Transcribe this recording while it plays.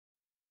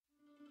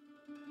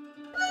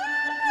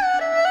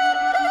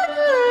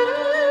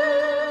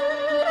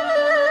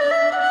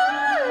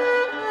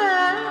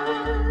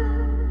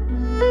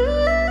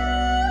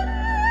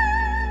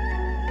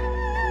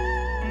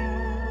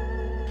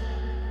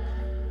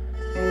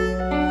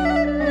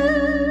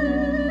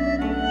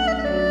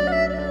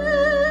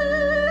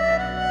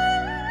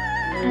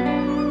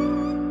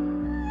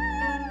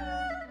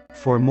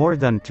For more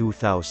than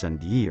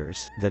 2,000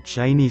 years, the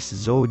Chinese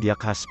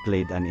zodiac has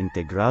played an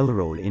integral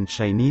role in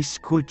Chinese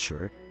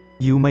culture.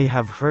 You may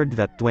have heard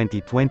that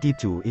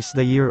 2022 is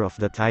the year of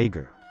the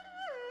tiger.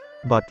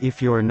 But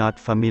if you're not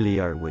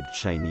familiar with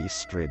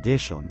Chinese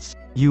traditions,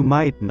 you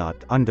might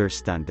not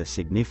understand the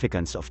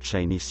significance of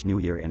Chinese New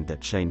Year and the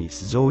Chinese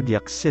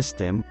zodiac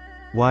system.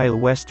 While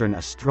Western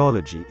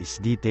astrology is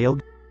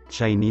detailed,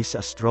 Chinese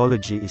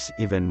astrology is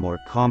even more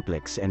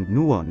complex and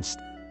nuanced,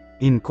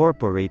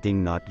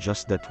 incorporating not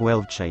just the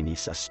 12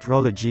 Chinese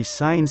astrology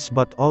signs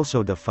but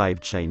also the 5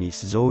 Chinese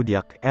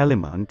zodiac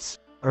elements: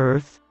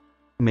 earth,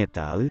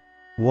 metal,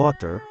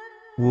 water,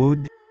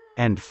 wood,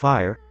 and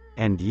fire,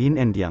 and yin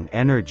and yang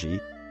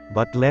energy.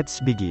 But let's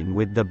begin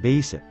with the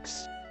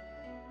basics.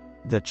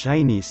 The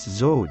Chinese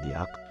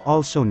zodiac,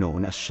 also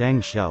known as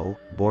Shangxiao,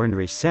 born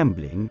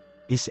resembling,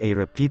 is a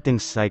repeating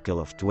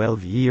cycle of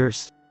 12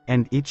 years,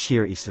 and each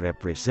year is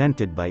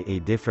represented by a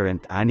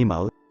different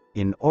animal.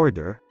 In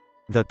order,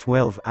 the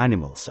 12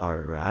 animals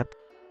are rat,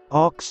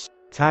 ox,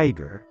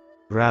 tiger,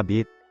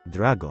 rabbit,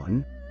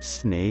 dragon,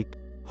 snake,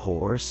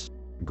 horse,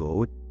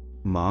 goat,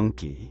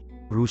 monkey,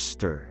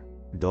 rooster,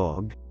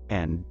 dog,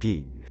 and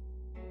pig.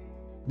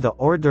 The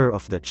order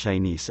of the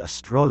Chinese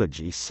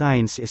astrology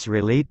signs is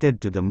related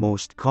to the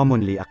most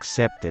commonly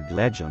accepted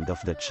legend of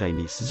the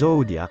Chinese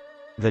zodiac,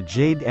 the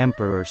Jade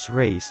Emperor's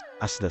race.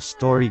 As the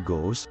story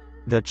goes,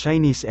 the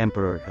Chinese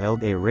emperor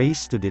held a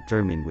race to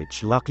determine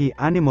which lucky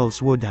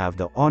animals would have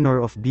the honor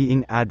of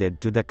being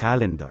added to the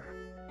calendar.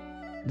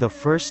 The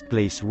first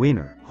place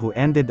winner, who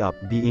ended up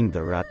being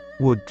the rat,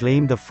 would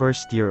claim the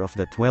first year of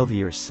the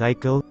 12-year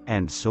cycle,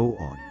 and so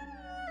on.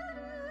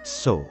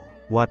 So,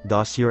 what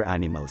does your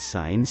animal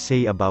sign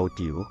say about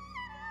you?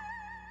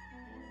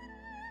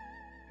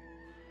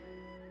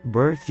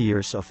 Birth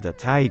years of the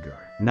tiger: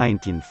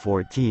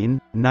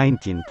 1914,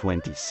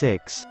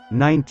 1926,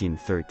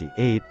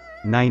 1938,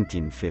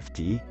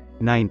 1950,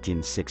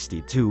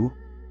 1962,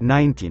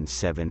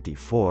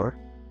 1974,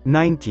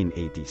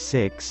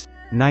 1986,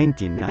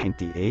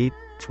 1998,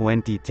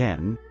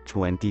 2010,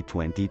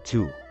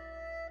 2022.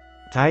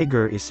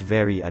 Tiger is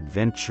very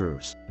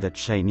adventurous. The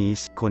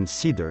Chinese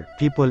consider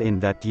people in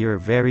that year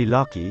very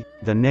lucky.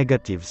 The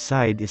negative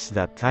side is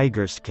that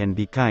tigers can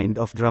be kind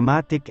of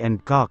dramatic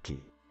and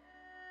cocky.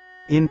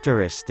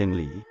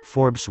 Interestingly,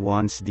 Forbes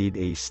once did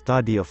a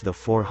study of the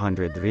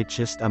 400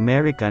 richest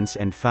Americans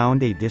and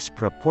found a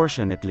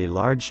disproportionately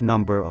large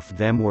number of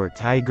them were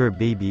tiger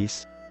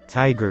babies.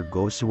 Tiger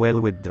goes well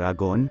with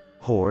dragon,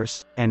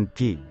 horse, and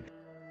pig.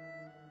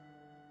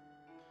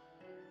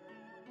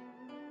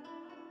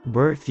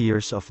 Birth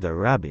years of the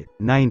rabbit: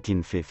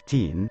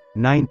 1915,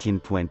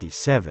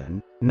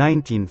 1927,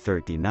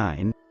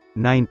 1939,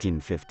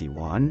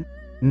 1951,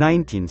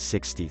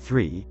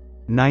 1963,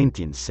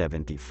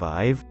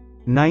 1975,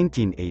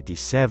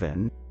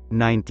 1987,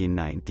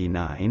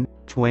 1999,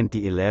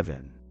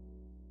 2011.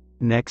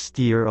 Next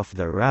year of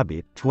the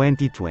rabbit: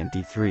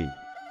 2023.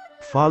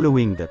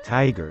 Following the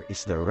tiger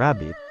is the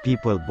rabbit.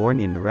 People born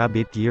in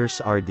rabbit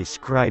years are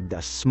described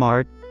as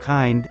smart,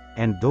 kind,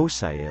 and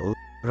docile.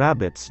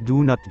 Rabbits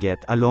do not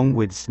get along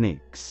with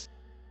snakes.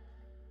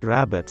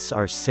 Rabbits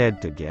are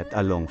said to get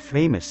along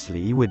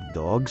famously with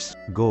dogs,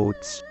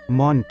 goats,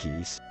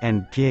 monkeys,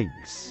 and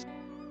pigs.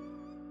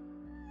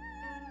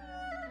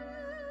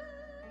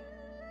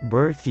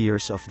 Birth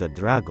years of the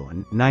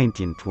dragon: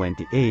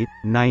 1928,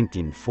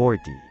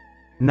 1940,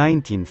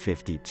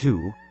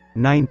 1952,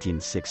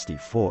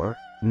 1964,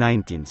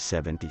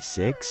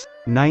 1976,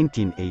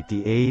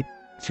 1988,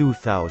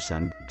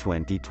 2000,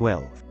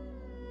 2012.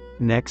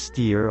 Next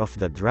year of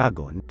the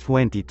dragon: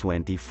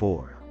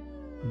 2024.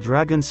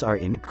 Dragons are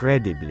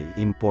incredibly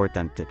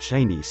important to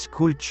Chinese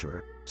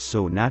culture,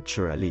 so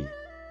naturally,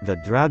 the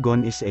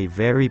dragon is a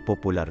very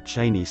popular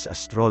Chinese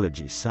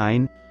astrology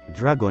sign.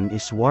 Dragon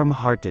is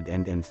warm-hearted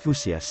and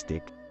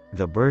enthusiastic.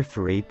 The birth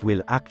rate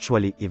will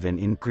actually even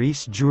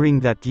increase during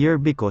that year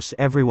because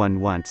everyone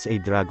wants a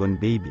dragon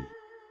baby.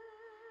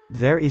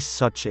 There is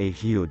such a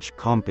huge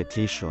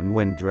competition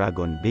when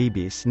dragon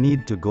babies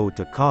need to go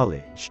to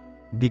college,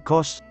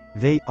 because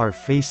they are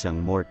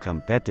facing more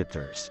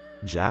competitors.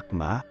 Jack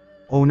Ma,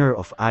 owner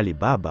of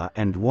Alibaba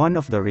and one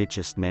of the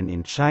richest men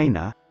in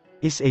China,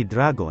 is a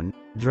dragon.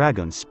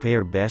 Dragons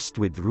pair best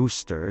with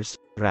roosters,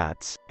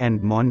 rats,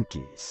 and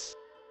monkeys.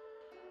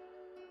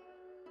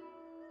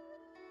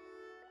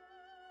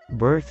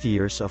 Birth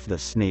years of the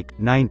snake: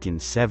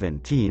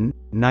 1917,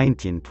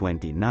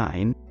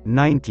 1929,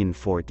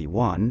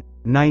 1941,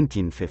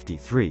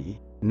 1953,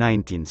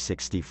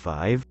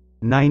 1965,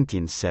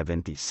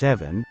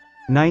 1977,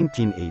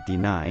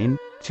 1989,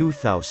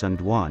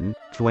 2001,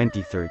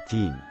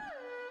 2013.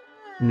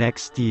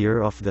 Next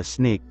year of the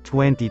snake: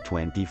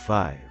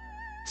 2025.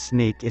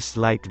 Snake is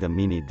like the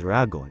mini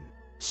dragon,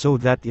 so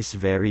that is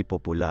very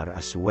popular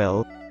as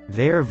well.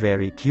 They're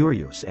very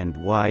curious and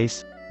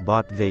wise,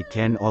 but they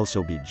can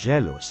also be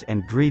jealous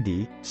and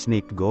greedy.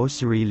 Snake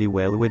goes really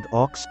well with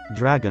ox.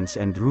 Dragons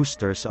and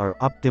roosters are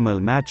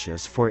optimal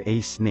matches for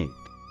a snake.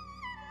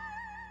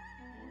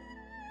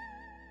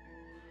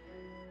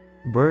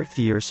 Birth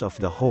years of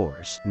the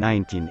horse: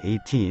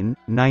 1918,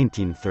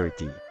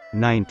 1930,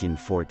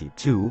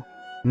 1942,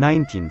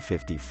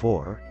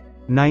 1954,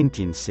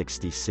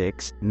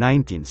 1966,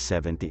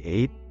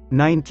 1978,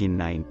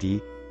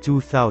 1990,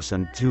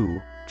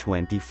 2002,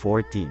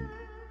 2014.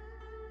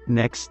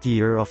 Next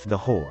year of the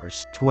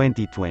horse: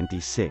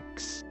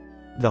 2026.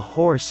 The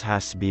horse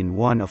has been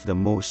one of the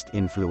most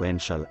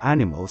influential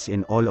animals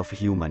in all of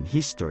human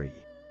history,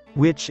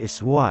 which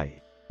is why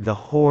the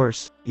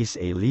horse is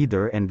a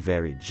leader and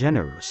very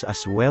generous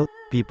as well.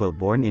 People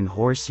born in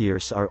horse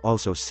years are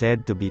also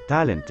said to be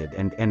talented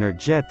and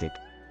energetic.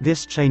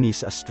 This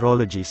Chinese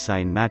astrology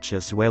sign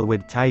matches well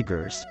with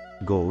tigers,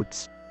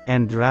 goats,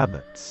 and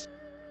rabbits.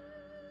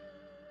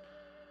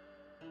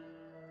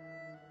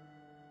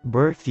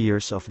 Birth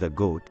years of the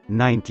goat: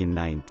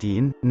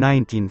 1919,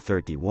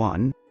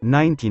 1931,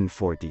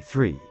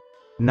 1943,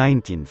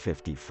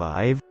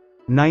 1955,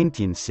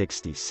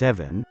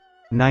 1967,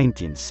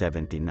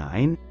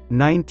 1979,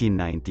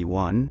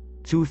 1991,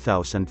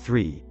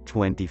 2003,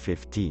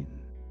 2015.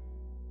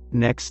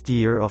 Next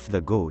year of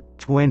the goat: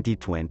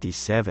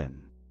 2027.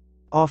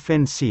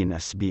 Often seen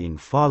as being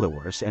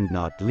followers and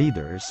not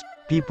leaders,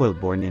 people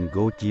born in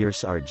goat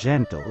years are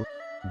gentle,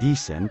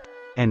 decent,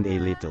 and a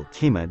little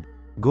timid.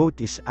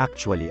 Goat is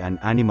actually an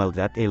animal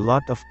that a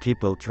lot of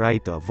people try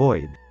to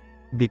avoid,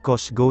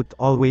 because goat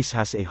always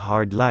has a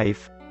hard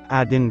life,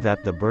 adding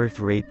that the birth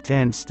rate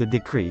tends to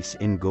decrease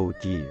in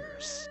goat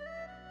years.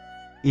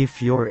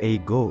 If you're a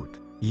goat,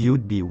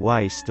 you'd be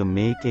wise to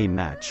make a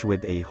match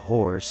with a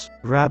horse,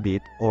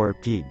 rabbit, or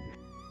pig.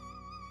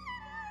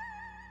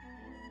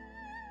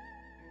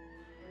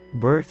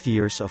 Birth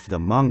years of the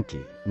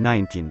monkey: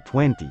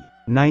 1920,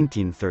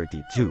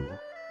 1932,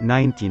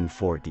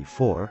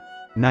 1944,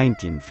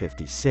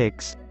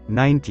 1956,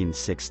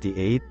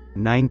 1968,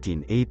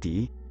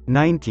 1980,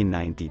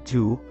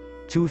 1992,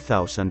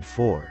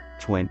 2004,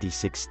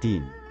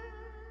 2016.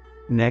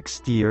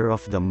 Next year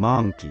of the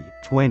monkey: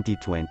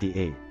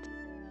 2028.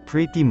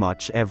 Pretty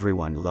much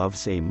everyone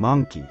loves a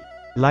monkey,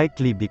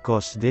 likely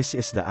because this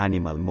is the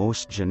animal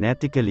most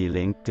genetically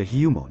linked to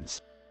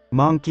humans.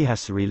 Monkey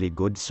has really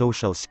good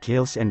social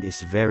skills and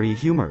is very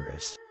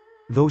humorous.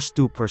 Those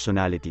two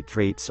personality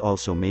traits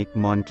also make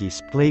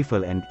monkeys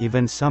playful and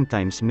even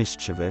sometimes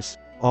mischievous.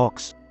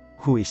 Ox,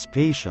 who is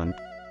patient,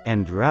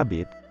 and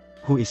rabbit,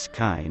 who is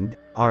kind,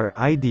 are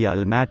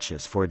ideal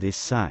matches for this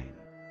sign.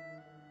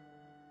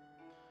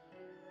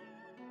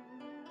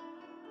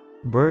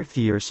 Birth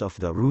years of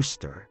the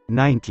rooster: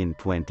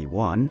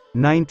 1921,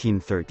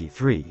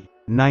 1933,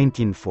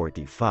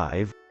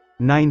 1945,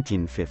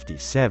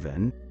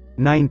 1957,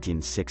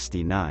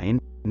 1969,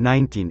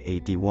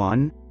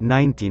 1981,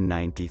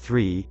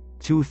 1993,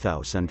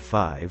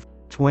 2005,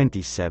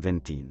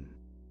 2017.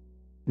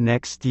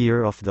 Next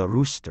year of the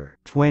rooster: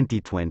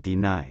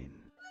 2029.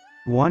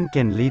 One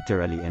can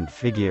literally and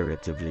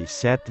figuratively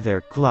set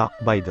their clock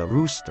by the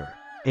rooster,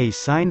 a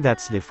sign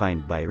that's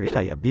defined by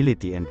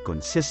reliability and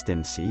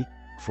consistency.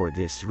 For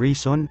this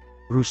reason,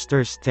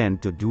 roosters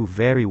tend to do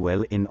very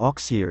well in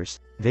ox years.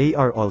 They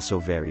are also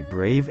very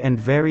brave and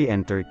very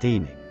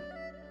entertaining.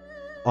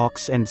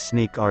 Ox and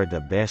snake are the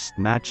best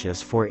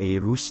matches for a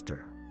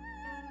rooster.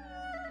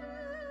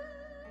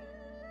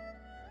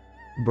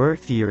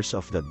 Birth years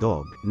of the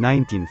dog: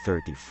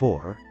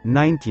 1934,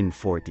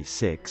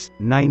 1946,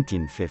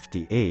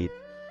 1958,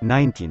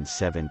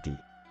 1970,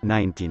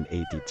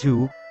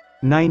 1982,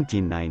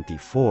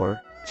 1994,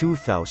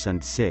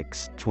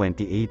 2006,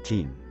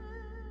 2018.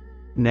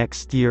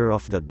 Next year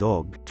of the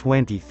dog: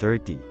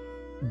 2030.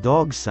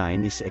 Dog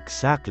sign is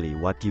exactly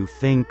what you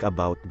think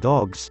about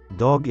dogs.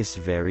 Dog is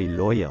very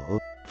loyal,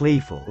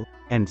 playful,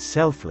 and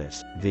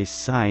selfless. This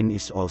sign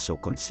is also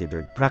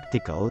considered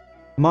practical,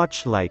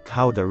 much like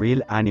how the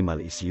real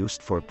animal is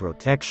used for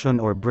protection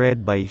or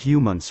bred by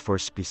humans for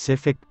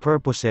specific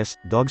purposes.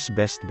 Dog's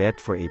best bet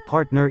for a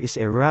partner is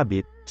a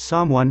rabbit,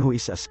 someone who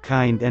is as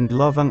kind and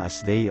loving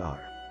as they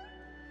are.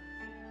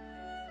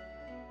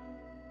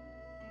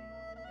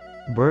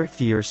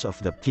 Birth years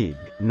of the pig: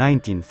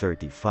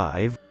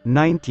 1935,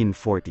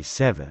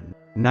 1947,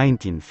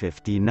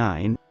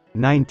 1959,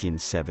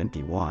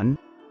 1971,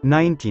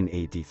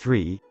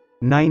 1983,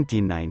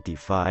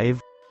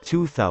 1995,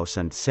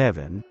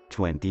 2007,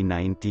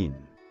 2019.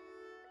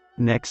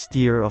 Next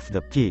year of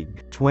the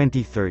pig: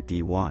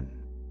 2031.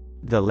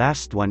 The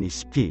last one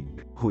is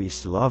pig, who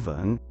is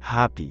loving,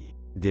 happy,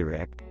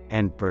 direct,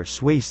 and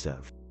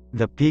persuasive.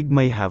 The pig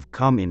may have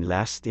come in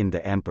last in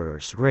the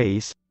emperor's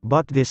race,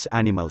 but this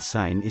animal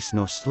sign is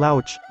no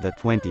slouch. The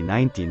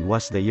 2019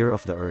 was the year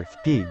of the earth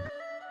pig,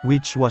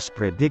 which was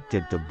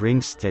predicted to bring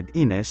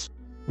steadiness,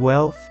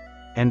 wealth,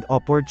 and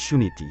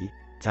opportunity.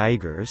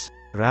 Tigers,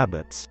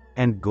 rabbits,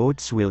 and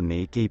goats will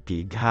make a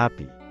pig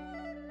happy.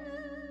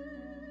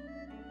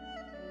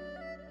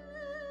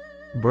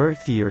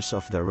 Birth years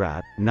of the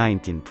rat: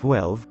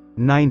 1912,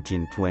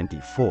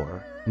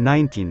 1924,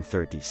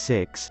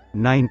 1936,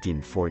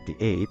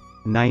 1948,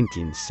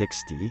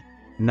 1960,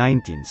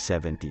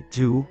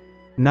 1972,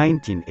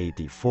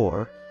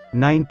 1984,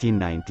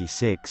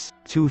 1996,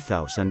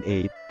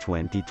 2008,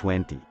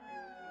 2020.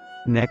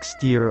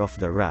 Next year of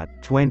the rat,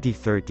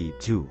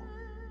 2032.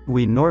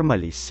 We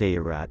normally say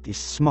rat is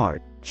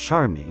smart,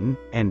 charming,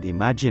 and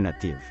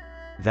imaginative.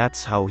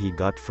 That's how he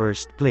got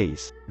first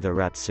place. The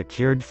rat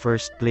secured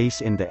first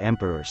place in the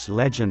emperor's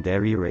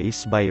legendary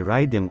race by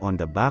riding on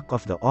the back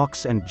of the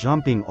ox and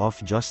jumping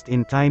off just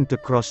in time to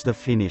cross the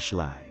finish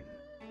line.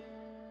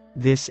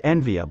 This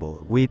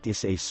enviable wit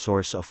is a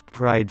source of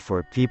pride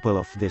for people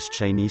of this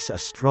Chinese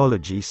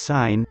astrology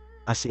sign.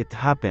 As it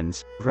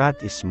happens,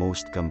 rat is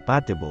most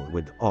compatible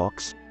with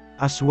ox,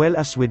 as well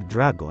as with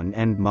dragon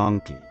and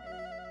monkey.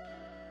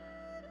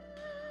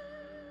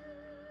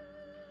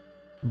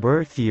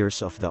 Birth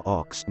years of the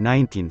ox: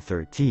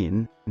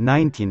 1913,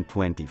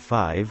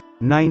 1925,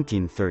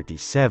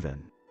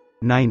 1937,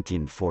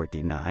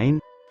 1949,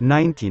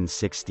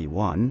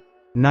 1961,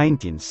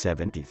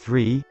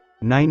 1973,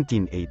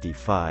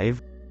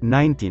 1985,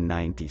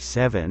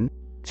 1997,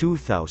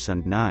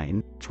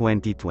 2009,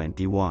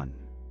 2021.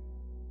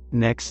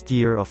 Next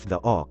year of the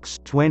ox: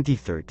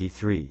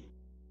 2033.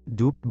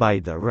 Duped by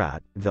the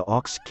rat, the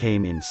ox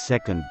came in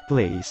second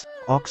place.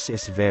 Ox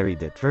is very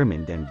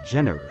determined and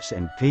generous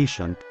and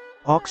patient.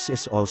 Ox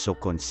is also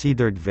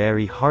considered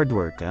very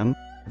hardworking.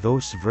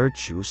 Those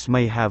virtues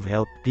may have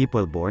helped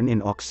people born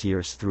in ox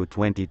years through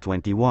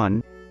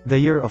 2021, the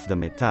year of the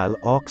metal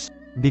ox,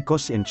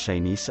 because in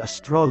Chinese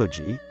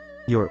astrology,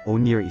 your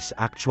own year is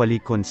actually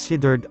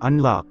considered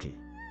unlucky.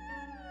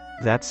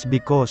 That's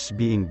because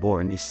being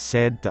born is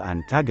said to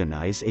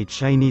antagonize a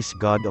Chinese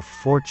god of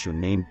fortune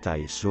named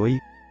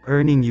Shui,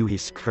 earning you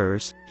his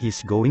curse.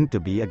 He's going to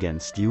be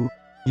against you.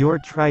 You're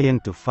trying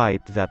to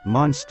fight that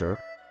monster.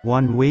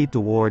 One way to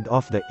ward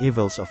off the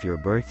evils of your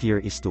birth year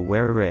is to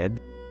wear red,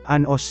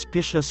 an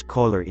auspicious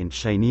color in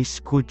Chinese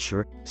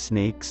culture.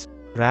 Snakes,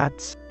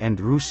 rats, and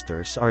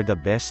roosters are the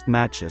best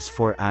matches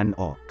for an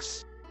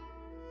ox.